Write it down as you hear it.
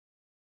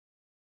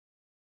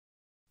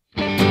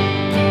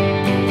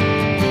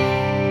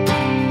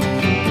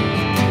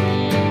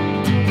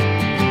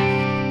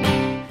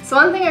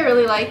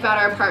really like about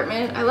our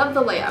apartment, I love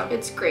the layout.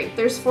 It's great.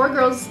 There's 4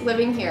 girls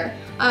living here,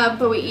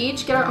 but we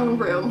each get our own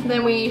room.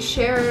 Then we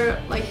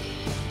share, like,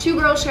 2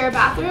 girls share a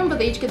bathroom, but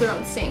they each get their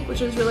own sink,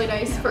 which is really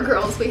nice for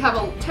girls. We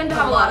tend to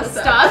have a lot of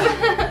stuff.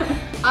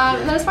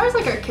 And then as far as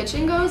like our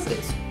kitchen goes,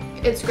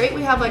 it's great.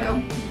 We have like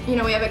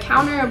we have a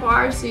counter, a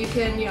bar, so you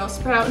can,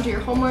 spread out and do your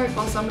homework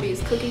while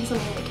somebody's cooking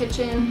something in the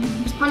kitchen.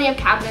 There's plenty of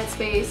cabinet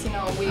space.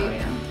 We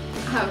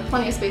have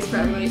plenty of space for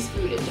everybody's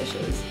food and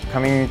dishes.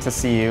 Coming to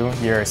see you,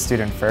 you're a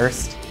student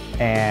first,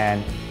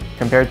 and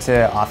compared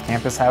to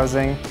off-campus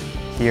housing,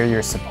 here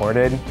you're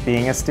supported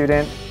being a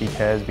student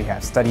because we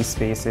have study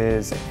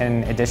spaces,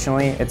 and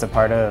additionally it's a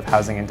part of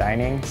housing and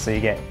dining, so you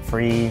get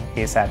free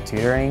ASAP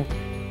tutoring,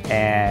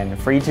 and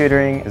free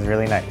tutoring is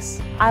really nice.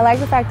 I like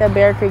the fact that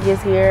Bear Creek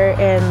is here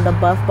and the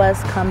Buff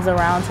Bus comes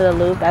around to the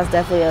loop. That's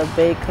definitely a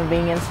big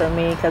convenience for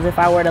me, because if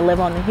I were to live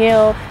on the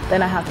hill,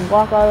 then I have to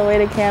walk all the way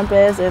to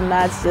campus, and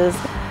that's just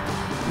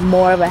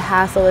more of a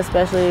hassle,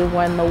 especially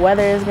when the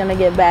weather is going to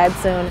get bad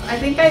soon. I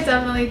think I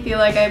definitely feel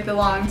like I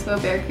belong to a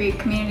Bear Creek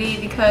community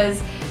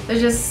because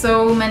there's just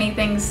so many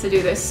things to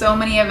do. There's so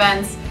many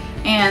events,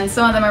 and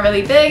some of them are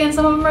really big and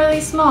some of them are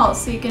really small,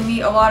 so you can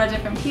meet a lot of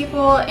different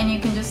people and you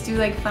can just do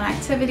like fun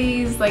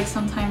activities. Like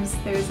sometimes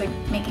there's like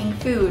making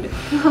food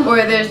or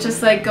there's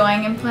just like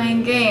going and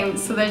playing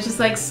games, so there's just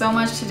like so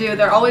much to do.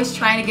 They're always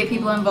trying to get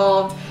people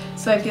involved,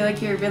 so I feel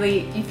like you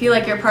feel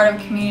like you're part of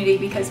a community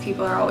because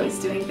people are always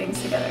doing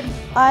things together.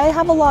 I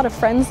have a lot of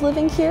friends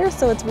living here,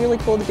 so it's really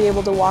cool to be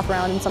able to walk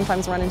around and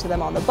sometimes run into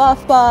them on the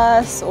Buff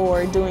Bus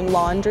or doing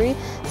laundry,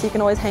 so you can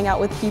always hang out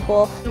with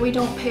people. We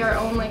don't pay our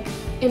own like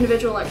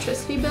individual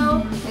electricity bill,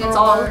 and it's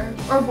all,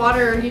 or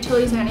water,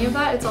 utilities, and any of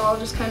that. It's all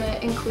just kind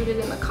of included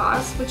in the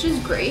cost, which is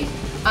great.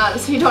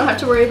 So you don't have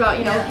to worry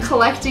about,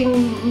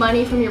 collecting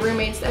money from your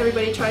roommates,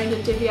 everybody trying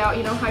to divvy out,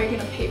 how you're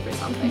going to pay for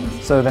something.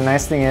 So the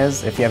nice thing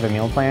is, if you have a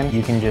meal plan,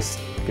 you can just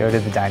go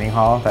to the dining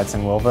hall that's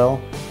in Willville,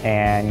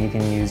 and you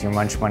can use your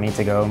lunch money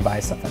to go and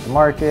buy stuff at the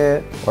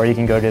market, or you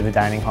can go to the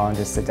dining hall and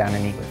just sit down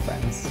and eat with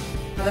friends.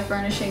 The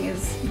furnishing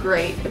is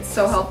great. It's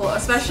so helpful,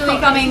 especially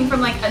coming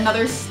from like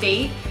another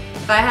state.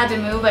 If I had to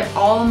move like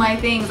all my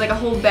things, like a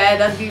whole bed,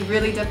 that'd be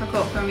really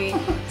difficult for me.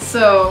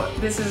 So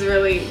this is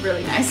really,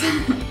 really nice.